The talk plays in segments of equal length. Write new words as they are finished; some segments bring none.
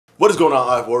What is going on,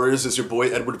 Hive Warriors? It's your boy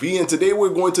Edward V, and today we're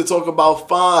going to talk about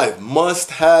 5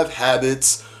 must-have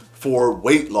habits for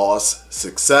weight loss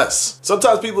success.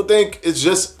 Sometimes people think it's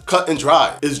just cut and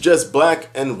dry. It's just black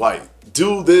and white.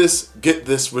 Do this, get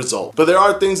this result. But there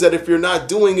are things that if you're not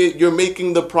doing it, you're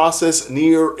making the process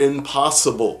near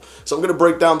impossible. So I'm gonna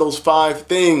break down those 5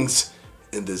 things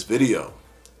in this video.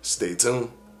 Stay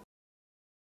tuned.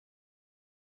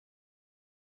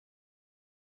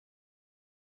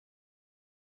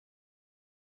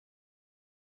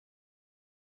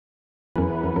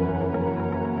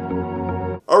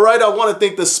 Alright, I want to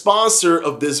thank the sponsor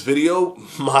of this video,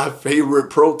 my favorite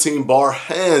protein bar,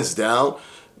 hands down,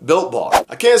 Built Bar.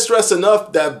 I can't stress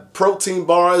enough that protein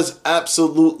bars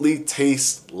absolutely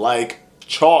taste like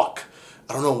chalk.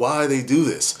 I don't know why they do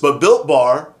this, but Built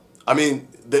Bar, I mean,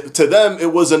 to them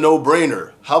it was a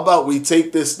no-brainer. How about we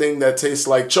take this thing that tastes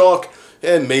like chalk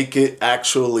and make it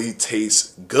actually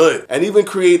taste good, and even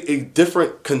create a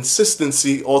different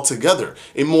consistency altogether,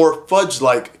 a more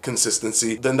fudge-like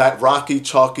consistency than that rocky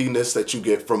chalkiness that you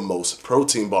get from most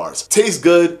protein bars. Tastes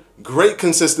good, great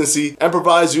consistency, and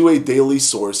provides you a daily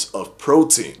source of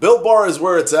protein. Built Bar is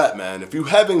where it's at, man. If you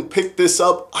haven't picked this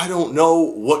up, I don't know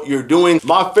what you're doing.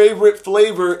 My favorite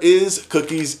flavor is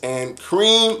cookies and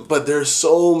cream, but there's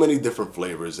so many different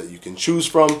flavors that you can choose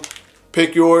from.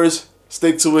 Pick yours.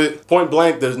 Stick to it. Point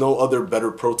blank, there's no other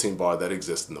better protein bar that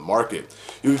exists in the market.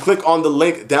 You can click on the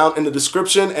link down in the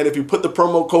description, and if you put the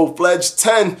promo code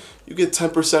FLEDGE10, you get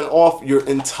 10% off your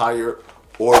entire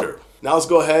order. Now let's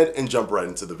go ahead and jump right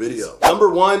into the video. Number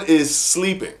 1 is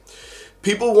sleeping.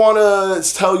 People want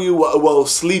to tell you, well,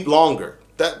 sleep longer.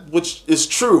 Which is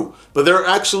true, but there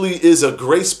actually is a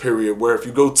grace period where if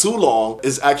you go too long,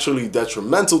 it's actually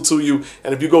detrimental to you,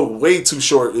 and if you go way too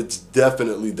short, it's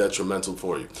definitely detrimental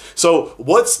for you. So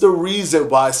what's the reason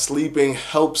why sleeping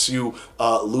helps you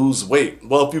lose weight?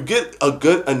 Well, if you get a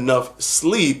good enough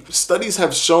sleep, studies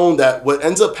have shown that what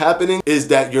ends up happening is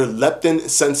that your leptin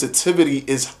sensitivity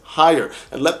is higher,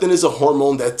 and leptin is a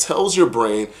hormone that tells your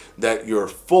brain that you're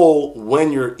full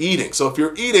when you're eating. So if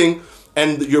you're eating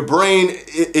and your brain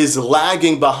is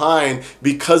lagging behind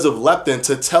because of leptin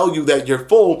to tell you that you're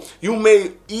full, you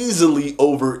may easily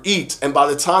overeat. And by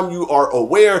the time you are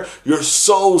aware, you're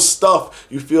so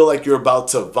stuffed, you feel like you're about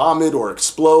to vomit or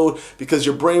explode because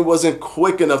your brain wasn't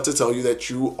quick enough to tell you that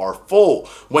you are full.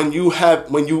 When you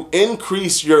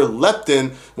increase your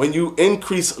leptin, when you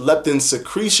increase leptin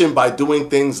secretion by doing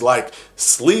things like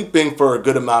sleeping for a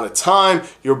good amount of time,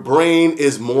 your brain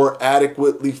is more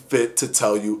adequately fit to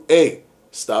tell you, hey,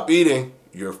 stop eating,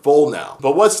 you're full now.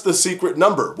 But what's the secret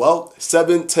number? Well,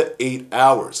 7 to 8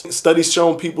 hours. Studies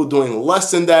show people doing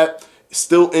less than that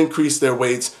still increase their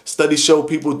weights. Studies show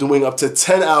people doing up to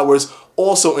 10 hours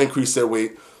also increase their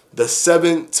weight. The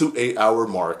 7 to 8 hour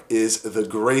mark is the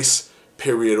grace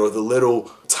period, or the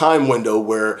little time window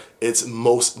where it's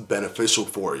most beneficial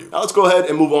for you. Now let's go ahead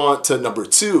and move on to number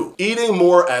 2. Eating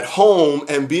more at home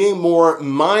and being more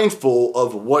mindful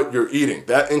of what you're eating.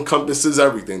 That encompasses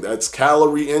everything. That's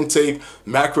calorie intake,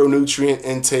 macronutrient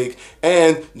intake,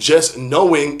 and just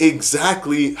knowing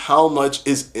exactly how much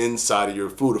is inside of your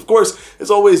food. Of course, it's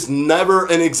always never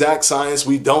an exact science.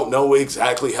 We don't know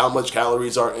exactly how much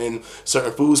calories are in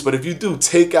certain foods, but if you do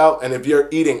takeout and if you're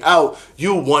eating out,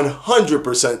 you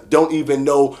 100% don't even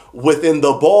know within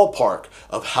the ballpark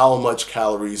of how much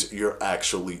calories you're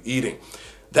actually eating.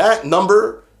 That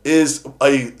number is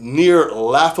a near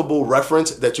laughable reference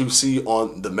that you see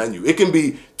on the menu. It can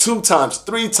be 2 times,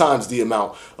 3 times the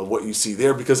amount of what you see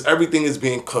there because everything is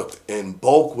being cooked in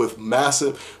bulk with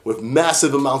massive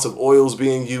amounts of oils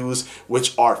being used,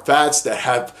 which are fats that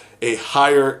have a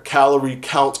higher calorie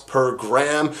count per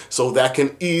gram, so that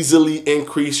can easily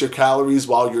increase your calories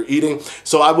while you're eating.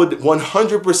 So I would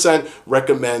 100%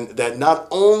 recommend that not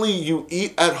only you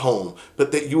eat at home,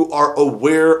 but that you are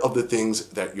aware of the things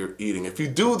that you're eating. If you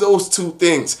do those 2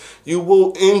 things, you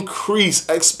will increase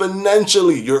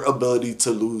exponentially your ability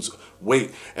to lose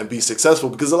weight and be successful,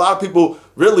 because a lot of people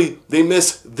really, they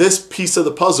miss this piece of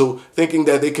the puzzle, thinking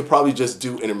that they could probably just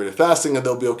do intermittent fasting and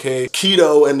they'll be okay,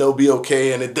 keto and they'll be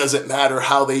okay, and it doesn't matter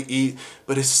how they eat.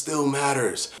 But it still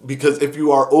matters, because if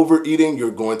you are overeating,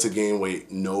 you're going to gain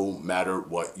weight no matter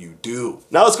what you do.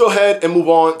 Now let's go ahead and move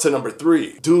on to number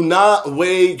 3. Do not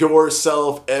weigh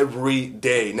yourself every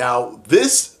day. Now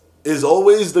this is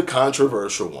always the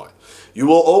controversial one. You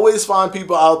will always find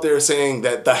people out there saying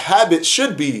that the habit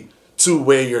should be to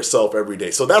weigh yourself every day.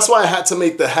 So that's why I had to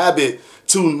make the habit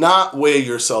to not weigh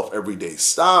yourself every day.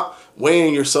 Stop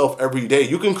weighing yourself every day.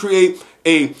 You can create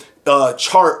a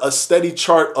steady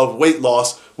chart of weight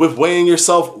loss with weighing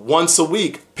yourself once a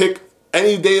week. Pick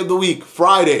any day of the week,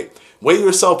 Friday. Weigh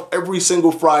yourself every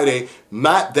single Friday,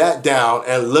 map that down,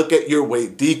 and look at your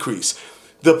weight decrease.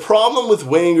 The problem with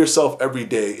weighing yourself every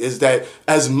day is that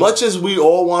as much as we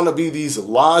all want to be these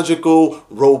logical,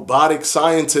 robotic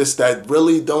scientists that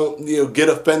really don't, get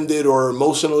offended or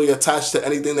emotionally attached to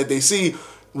anything that they see,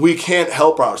 we can't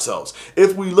help ourselves.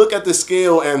 If we look at the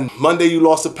scale and Monday you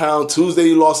lost a pound, Tuesday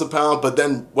you lost a pound, but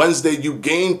then Wednesday you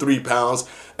gained 3 pounds,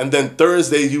 and then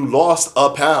Thursday you lost a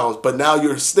pound, but now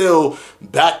you're still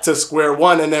back to square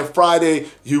one, and then Friday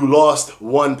you lost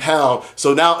 1 pound.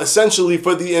 So now essentially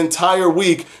for the entire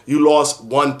week you lost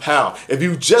 1 pound. If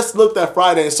you just looked at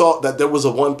Friday and saw that there was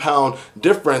a 1 pound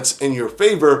difference in your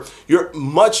favor, you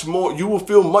will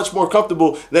feel much more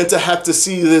comfortable than to have to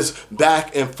see this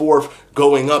back and forth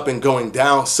going up and going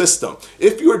down system.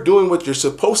 If you're doing what you're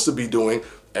supposed to be doing,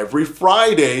 every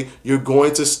Friday, you're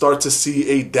going to start to see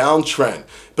a downtrend.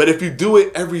 But if you do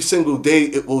it every single day,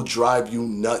 it will drive you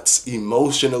nuts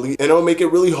emotionally, and it'll make it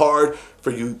really hard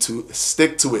for you to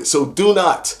stick to it. So do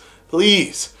not,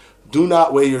 please, do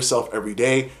not weigh yourself every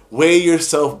day. Weigh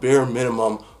yourself bare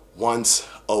minimum once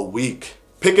a week.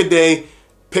 Pick a day,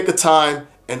 pick a time,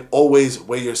 and always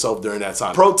weigh yourself during that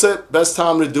time. Pro tip, best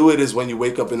time to do it is when you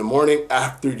wake up in the morning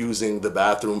after using the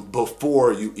bathroom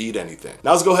before you eat anything.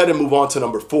 Now let's go ahead and move on to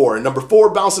number 4. And number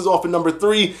 4 bounces off of number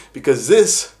 3 because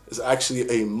this is actually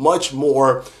a much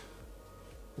more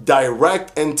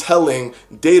direct and telling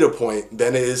data point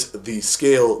than is the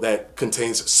scale that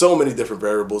contains so many different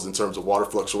variables in terms of water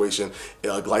fluctuation,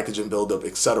 glycogen buildup,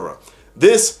 etc.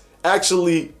 This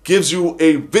actually gives you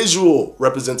a visual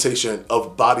representation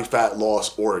of body fat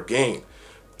loss or gain.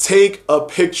 Take a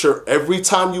picture every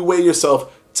time you weigh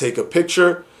yourself. Take a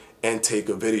picture and take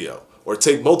a video, or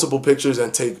take multiple pictures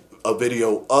and take a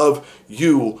video of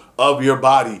your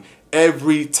body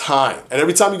every time. And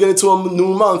every time you get into a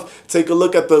new month, take a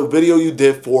look at the video you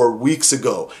did 4 weeks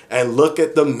ago and look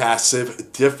at the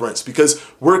massive difference, because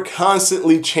we're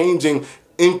constantly changing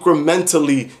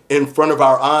incrementally in front of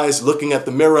our eyes, looking at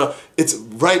the mirror. It's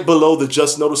right below the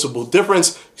just noticeable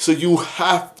difference. So you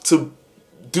have to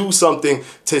do something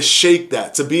to shake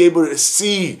that, to be able to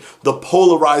see the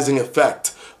polarizing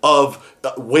effect of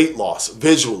weight loss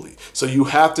visually. So you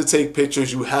have to take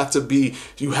pictures, you have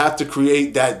to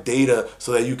create that data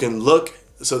so that you can look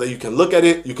at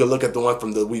it. You can look at the one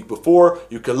from the week before,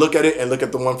 you can look at it and look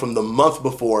at the one from the month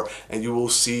before, and you will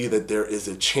see that there is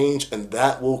a change, and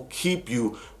that will keep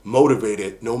you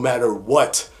motivated no matter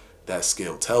what that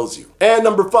scale tells you. And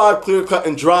number 5, clear cut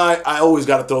and dry, I always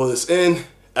got to throw this in: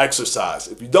 exercise.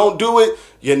 If you don't do it,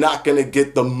 you're not going to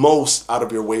get the most out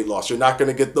of your weight loss. You're not going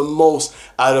to get the most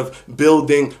out of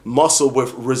building muscle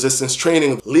with resistance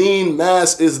training. Lean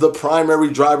mass is the primary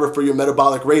driver for your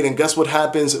metabolic rate. And guess what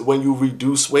happens when you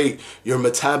reduce weight? Your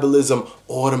metabolism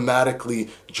automatically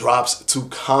drops to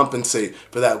compensate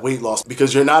for that weight loss,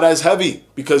 because you're not as heavy,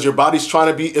 because your body's trying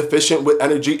to be efficient with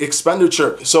energy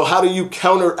expenditure. So how do you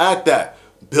counteract that?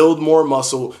 Build more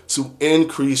muscle to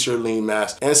increase your lean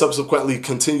mass and subsequently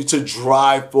continue to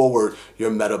drive forward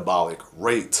your metabolic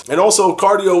rate. And also,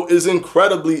 cardio is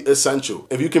incredibly essential.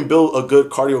 If you can build a good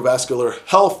cardiovascular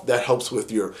health, that helps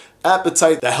with your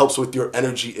appetite, that helps with your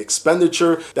energy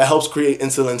expenditure, that helps create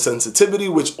insulin sensitivity,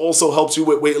 which also helps you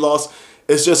with weight loss.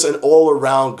 It's just an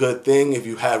all-around good thing if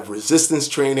you have resistance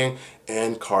training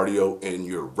and cardio in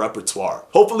your repertoire.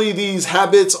 Hopefully these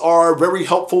habits are very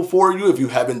helpful for you. If you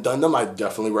haven't done them, I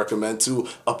definitely recommend to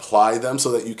apply them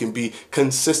so that you can be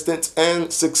consistent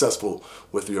and successful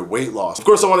with your weight loss. Of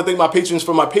course, I want to thank my patrons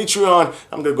for my Patreon.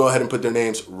 I'm going to go ahead and put their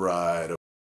names right